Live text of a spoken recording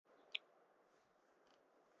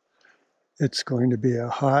It's going to be a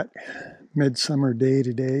hot midsummer day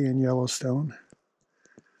today in Yellowstone.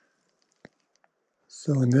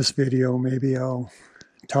 So in this video, maybe I'll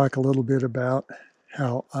talk a little bit about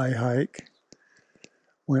how I hike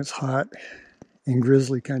when it's hot in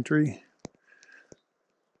grizzly country.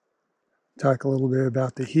 Talk a little bit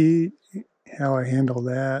about the heat, how I handle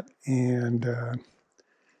that, and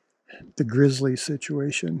the grizzly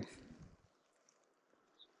situation.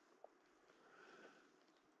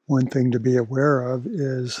 One thing to be aware of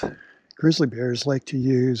is grizzly bears like to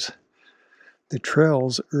use the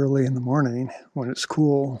trails early in the morning when it's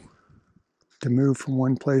cool to move from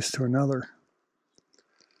one place to another.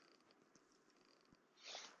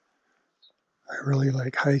 I really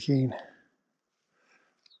like hiking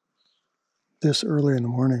this early in the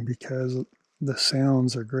morning because the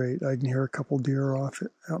sounds are great. I can hear a couple deer out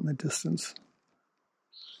in the distance.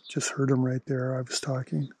 Just heard them right there. I was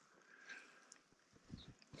talking.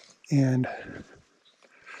 And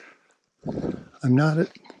I'm not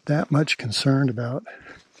that much concerned about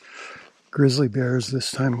grizzly bears this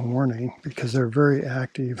time of morning because they're very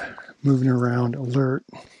active, moving around, alert.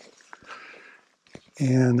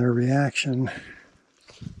 And their reaction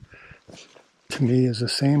to me is the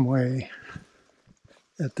same way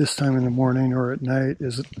at this time in the morning or at night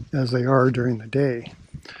as they are during the day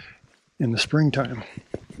in the springtime.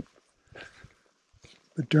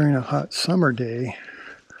 But during a hot summer day,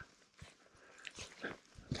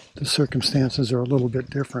 the circumstances are a little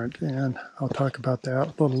bit different, and I'll talk about that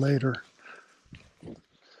a little later.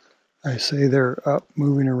 I say they're up,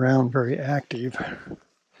 moving around, very active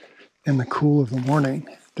in the cool of the morning.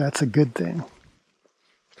 That's a good thing.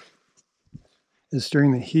 It's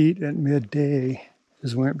during the heat at midday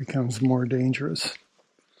is when it becomes more dangerous.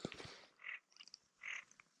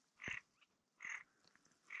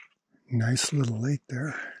 Nice little lake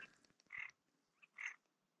there.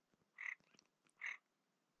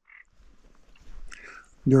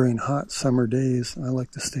 During hot summer days, I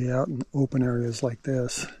like to stay out in open areas like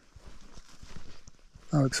this.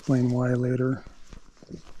 I'll explain why later.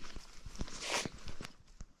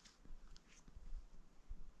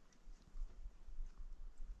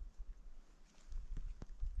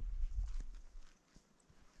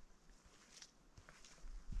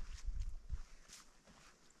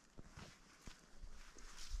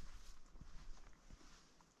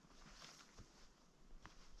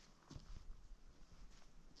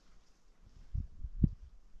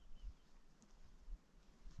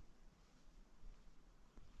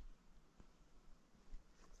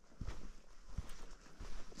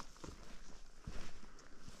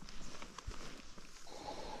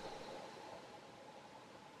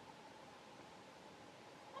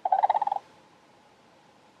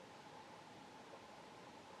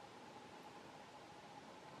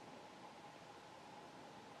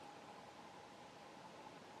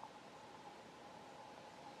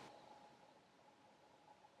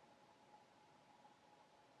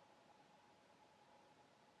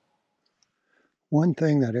 One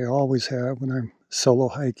thing that I always have when I'm solo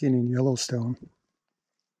hiking in Yellowstone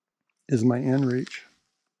is my inReach.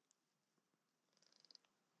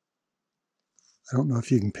 I don't know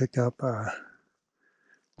if you can pick up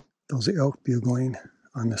those elk bugling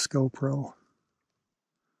on this GoPro.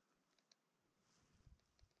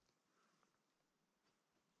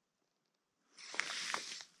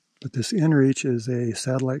 But this inReach is a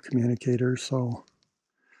satellite communicator, so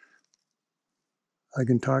I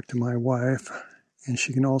can talk to my wife, and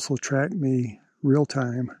she can also track me real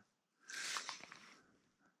time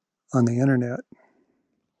on the internet.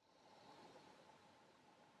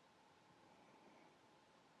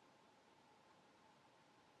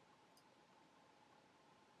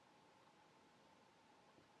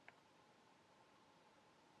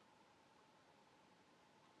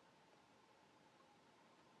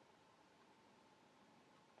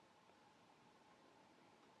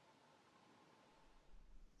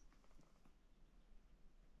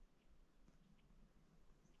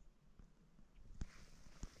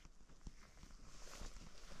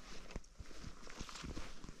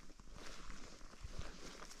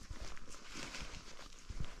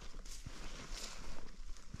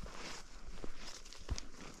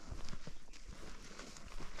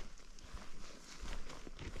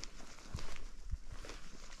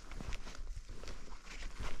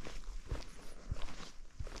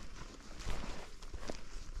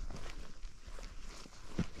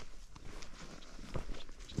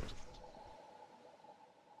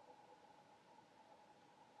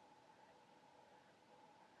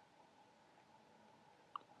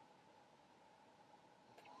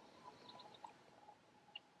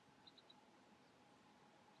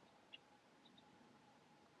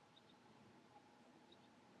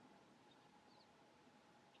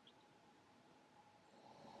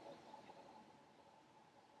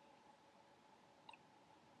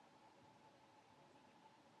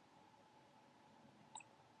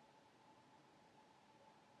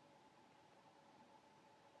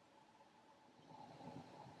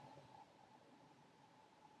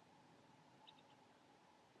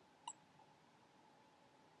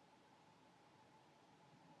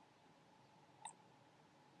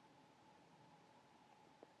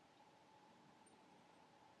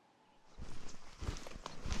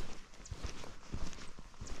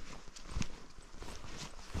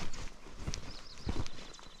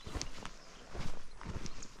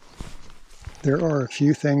 There are a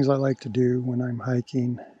few things I like to do when I'm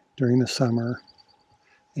hiking during the summer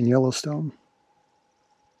in Yellowstone.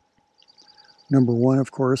 Number one,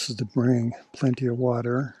 of course, is to bring plenty of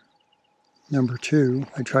water. Number two,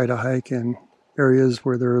 I try to hike in areas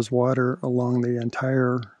where there is water along the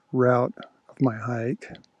entire route of my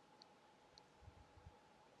hike.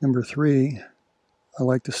 Number three, I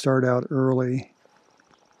like to start out early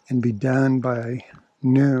and be done by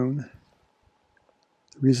noon.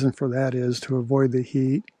 The reason for that is to avoid the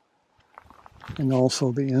heat and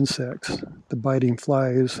also the insects, the biting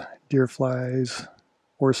flies, deer flies,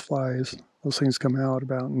 horse flies. Those things come out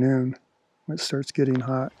about noon when it starts getting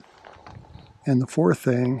hot. And the fourth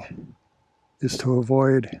thing is to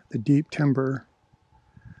avoid the deep timber.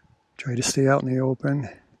 Try to stay out in the open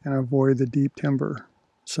and avoid the deep timber.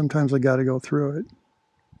 Sometimes I got to go through it,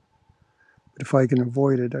 but if I can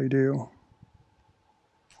avoid it, I do.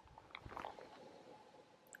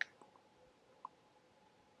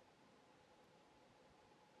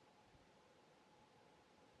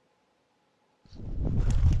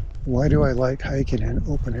 Why do I like hiking in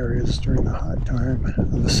open areas during the hot time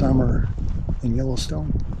of the summer in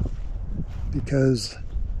Yellowstone? Because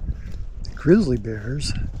the grizzly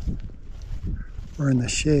bears are in the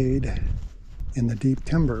shade in the deep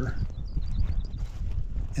timber,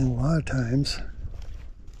 and a lot of times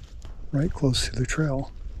right close to the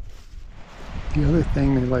trail. The other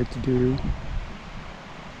thing they like to do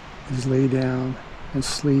is lay down and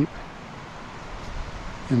sleep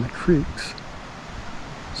in the creeks.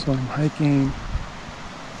 So I'm hiking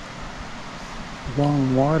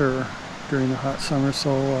along water during the hot summer, so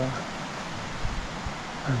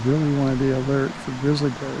I really want to be alert for grizzly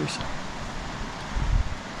bears.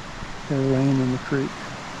 They're laying in the creek.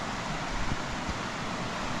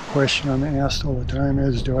 The question I'm asked all the time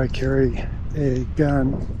is, do I carry a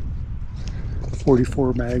gun,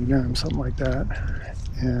 44 Magnum, something like that?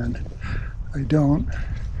 And I don't.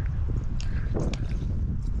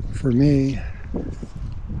 For me,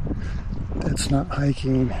 that's not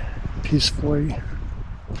hiking peacefully.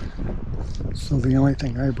 So the only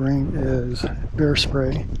thing I bring is bear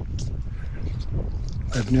spray.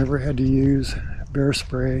 I've never had to use bear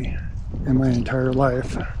spray in my entire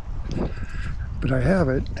life, but I have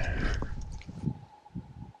it.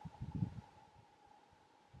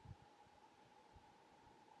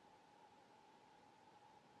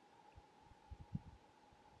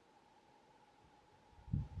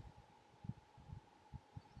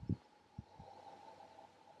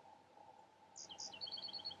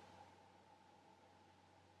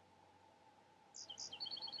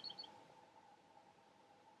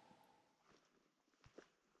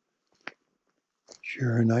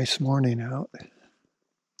 Sure, a nice morning out.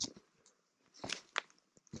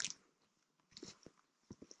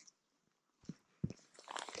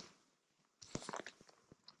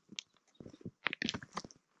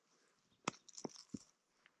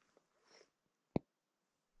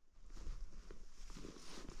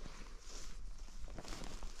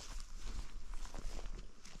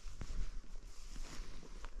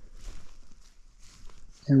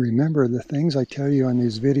 And remember, the things I tell you on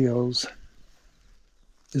these videos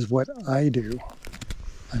is what I do.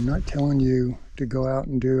 I'm not telling you to go out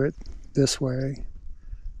and do it this way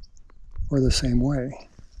or the same way.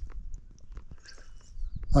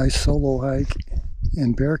 I solo hike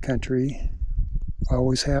in bear country. I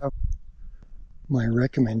always have. My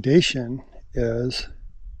recommendation is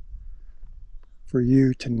for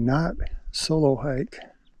you to not solo hike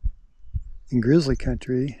in grizzly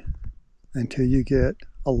country until you get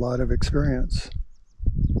a lot of experience.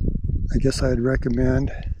 I guess I'd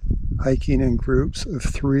recommend hiking in groups of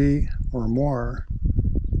 3 or more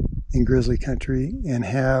in grizzly country and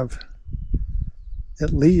have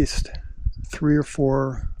at least 3 or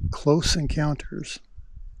 4 close encounters.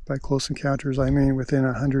 By close encounters, I mean within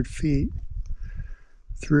 100 feet.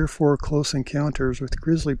 3 or 4 close encounters with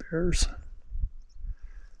grizzly bears,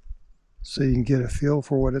 so you can get a feel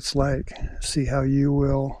for what it's like, see how you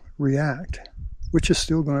will react, which is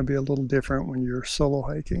still going to be a little different when you're solo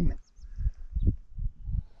hiking.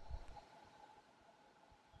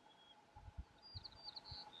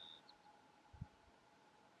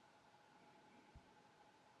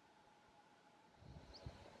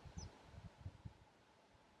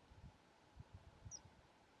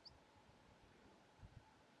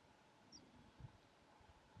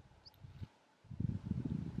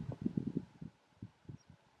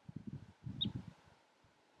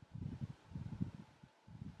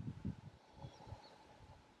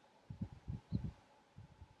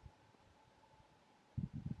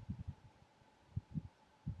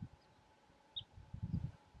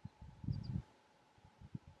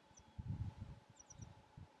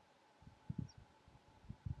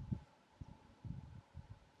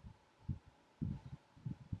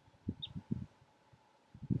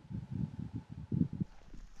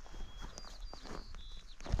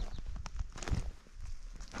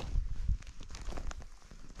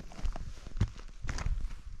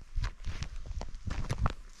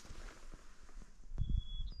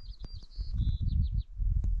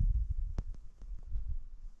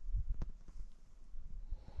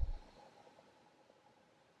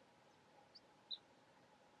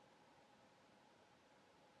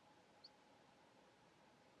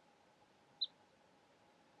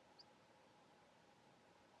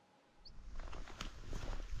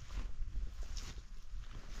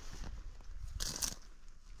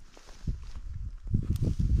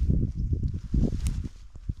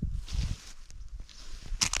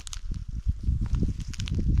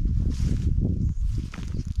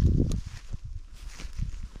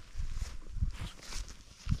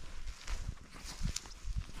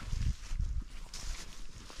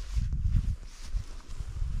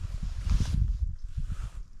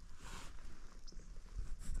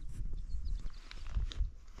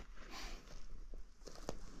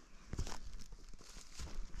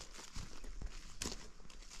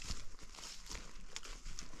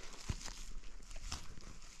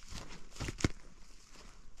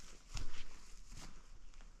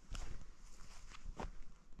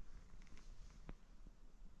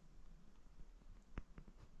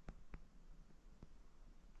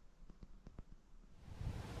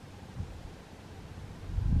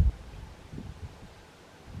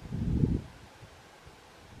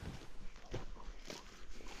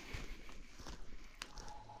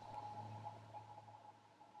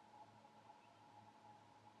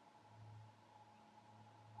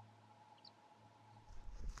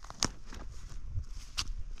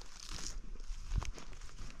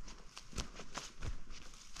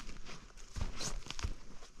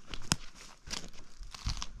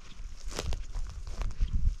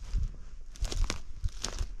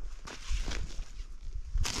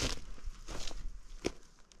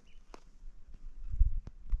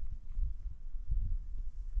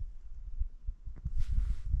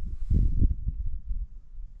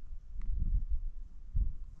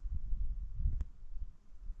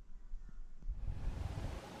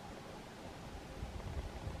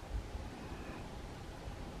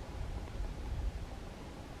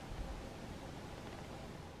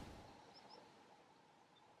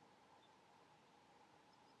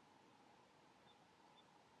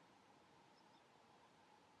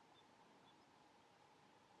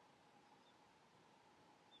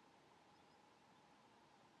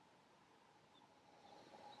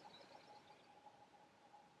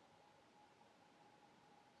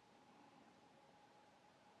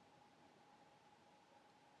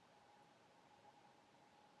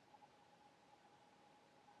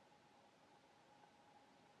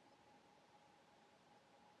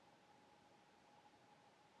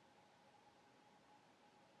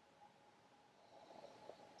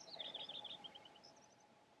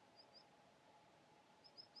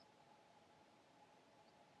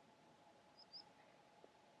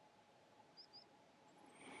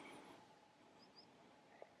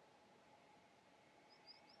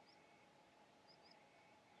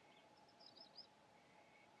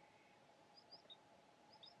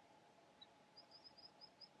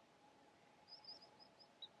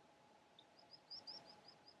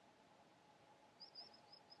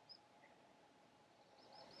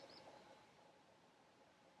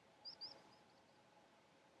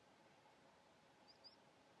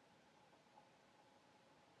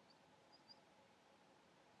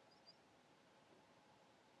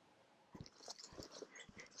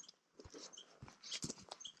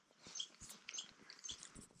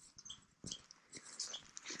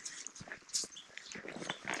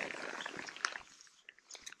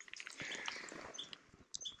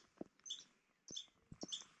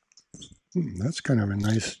 That's kind of a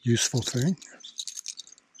nice, useful thing.